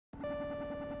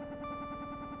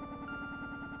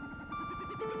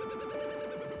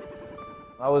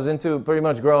I was into, pretty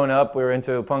much growing up, we were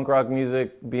into punk rock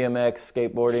music, BMX,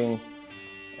 skateboarding,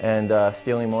 and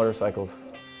stealing motorcycles.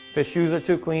 If his shoes are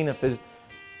too clean, if his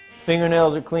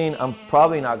fingernails are clean, I'm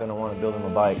probably not going to want to build him a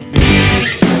bike.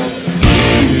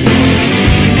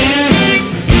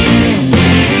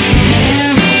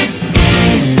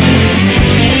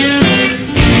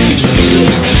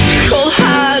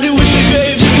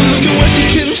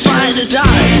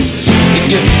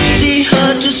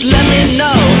 Just let me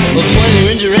know, or point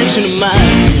her in direction of mine.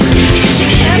 She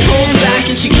can't hold back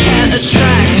and she can't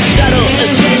attract the subtle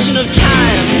attention of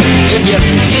time. If you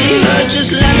see her,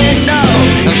 just let me know.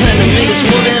 I'm trying to make this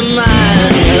woman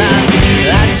mine. Well,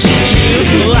 I take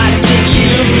you, I take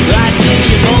you, I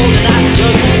take you more than I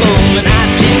took before. And I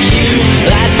take you,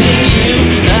 I take you,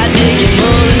 I take you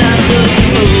more than I took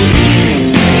before.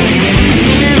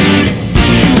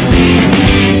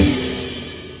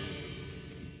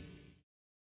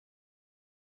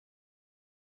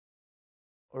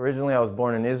 Originally I was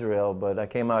born in Israel, but I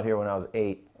came out here when I was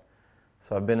 8.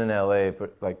 So I've been in LA,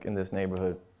 like in this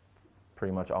neighborhood,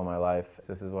 pretty much all my life.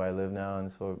 This is where I live now, and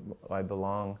so I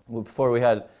belong. Before we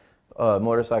had a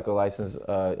motorcycle license,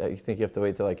 I think you have to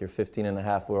wait till like you're 15 and a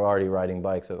half. We were already riding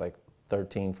bikes at like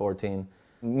 13, 14.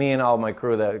 Me and all my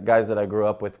crew, guys that I grew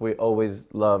up with, we always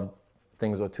loved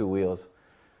things with 2 wheels.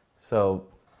 So,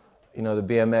 you know, the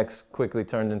BMX quickly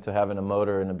turned into having a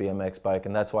motor in a BMX bike,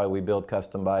 and that's why we build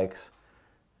custom bikes.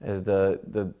 Is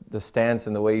the stance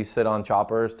and the way you sit on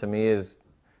choppers, to me, is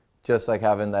just like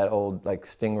having that old like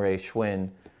Stingray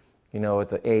Schwinn, you know, with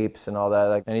the apes and all that.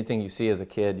 Like anything you see as a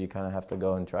kid, you kind of have to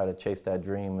go and try to chase that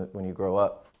dream when you grow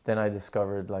up. Then I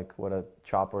discovered like what a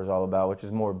chopper is all about, which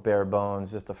is more bare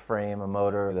bones, just a frame, a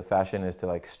motor. The fashion is to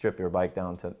like strip your bike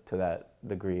down to that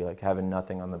degree. Like having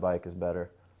nothing on the bike is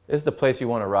better. This is the place you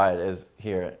want to ride, is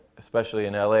here, especially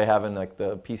in LA, having like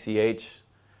the PCH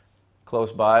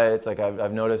close by. It's like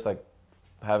I've noticed, like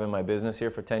having my business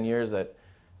here for 10 years, that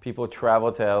people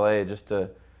travel to LA just to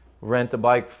rent a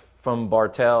bike from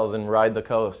Bartels and ride the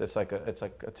coast. It's like a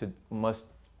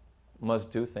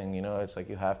must do thing, you know. It's like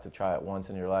you have to try it once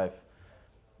in your life.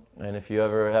 And if you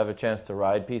ever have a chance to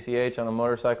ride PCH on a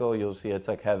motorcycle, you'll see it's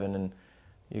like heaven, and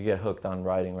you get hooked on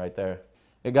riding right there.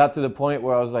 It got to the point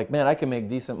where I was like, man, I can make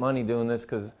decent money doing this,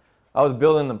 because I was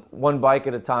building one bike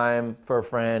at a time for a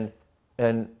friend,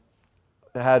 and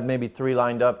had maybe 3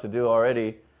 lined up to do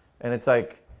already, and it's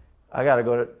like I gotta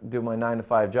go to do my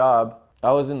 9-to-5 job.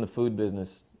 I was in the food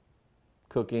business,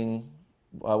 cooking.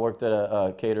 I worked at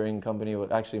a catering company.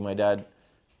 Actually, my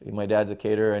dad's a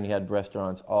caterer, and he had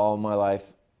restaurants. All my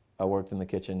life I worked in the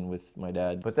kitchen with my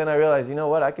dad. But then I realized, you know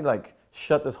what, I could like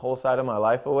shut this whole side of my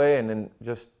life away, and then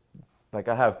just like,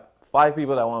 I have 5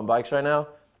 people that want bikes right now.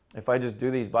 If I just do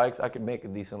these bikes, I could make a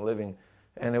decent living.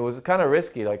 And it was kind of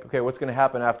risky, like, okay, what's going to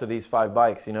happen after these 5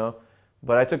 bikes, you know?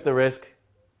 But I took the risk,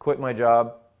 quit my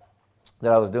job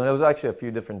that I was doing. It was actually a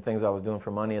few different things I was doing for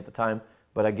money at the time,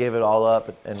 but I gave it all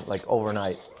up and like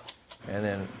overnight, and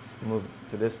then moved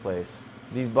to this place.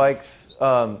 These bikes,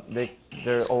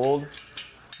 they're old,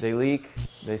 they leak,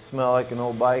 they smell like an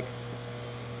old bike,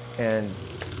 and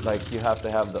like you have to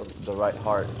have the right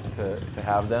heart to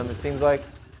have them, it seems like.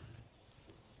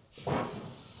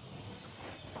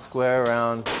 Square,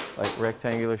 round, like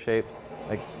rectangular shape.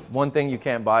 Like one thing you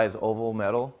can't buy is oval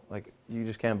metal. Like you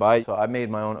just can't buy it. So I made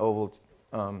my own oval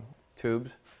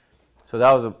tubes. So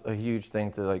that was a huge thing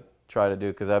to like try to do,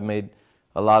 because I've made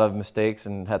a lot of mistakes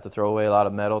and had to throw away a lot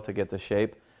of metal to get the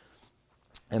shape.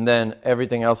 And then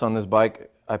everything else on this bike,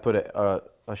 I put a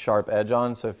sharp edge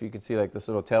on. So if you can see like this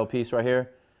little tail piece right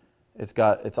here,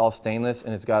 it's all stainless,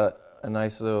 and it's got a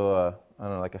nice little, I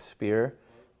don't know, like a spear.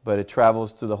 But it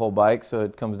travels through the whole bike, so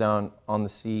it comes down on the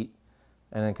seat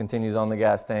and then continues on the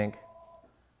gas tank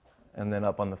and then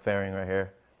up on the fairing right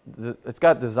here. It's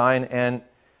got design and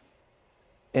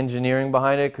engineering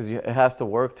behind it, because it has to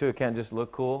work too. It can't just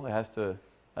look cool. It has to,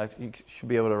 you should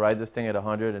be able to ride this thing at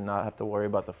 100 and not have to worry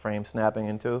about the frame snapping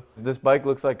in two. This bike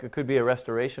looks like it could be a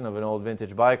restoration of an old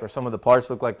vintage bike, or some of the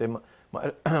parts look like they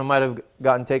might have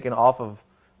gotten taken off of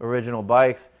original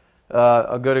bikes.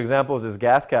 A good example is this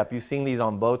gas cap. You've seen these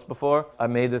on boats before. I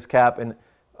made this cap, and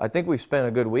I think we spent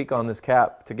a good week on this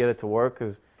cap to get it to work,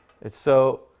 because it's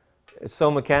so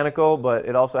mechanical, but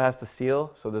it also has to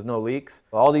seal, so there's no leaks.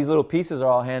 All these little pieces are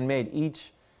all handmade.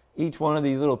 Each one of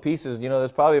these little pieces, you know,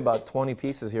 there's probably about 20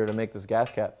 pieces here to make this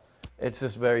gas cap. It's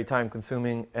just very time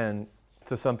consuming, and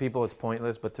to some people it's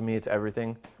pointless, but to me it's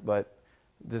everything. But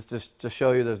this just to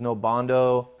show you, there's no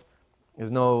Bondo. There's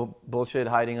no bullshit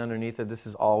hiding underneath it. This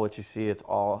is all what you see. It's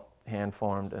all hand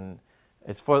formed, and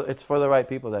it's for the right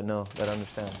people that know, that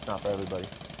understand. It's not for everybody,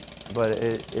 but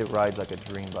it rides like a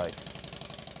dream bike.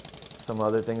 some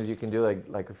other things you can do,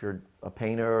 like if you're a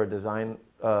painter or design,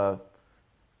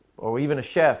 or even a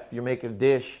chef, you make a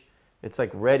dish, it's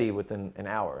like ready within an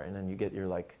hour, and then you get your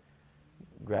like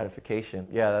gratification.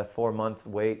 Yeah, that 4-month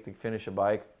wait to finish a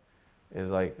bike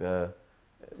is like the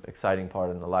exciting part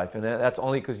in the life, and that's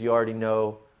only because you already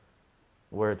know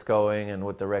where it's going and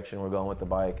what direction we're going with the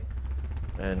bike,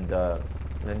 and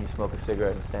then you smoke a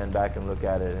cigarette and stand back and look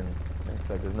at it, and it's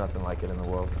like there's nothing like it in the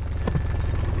world.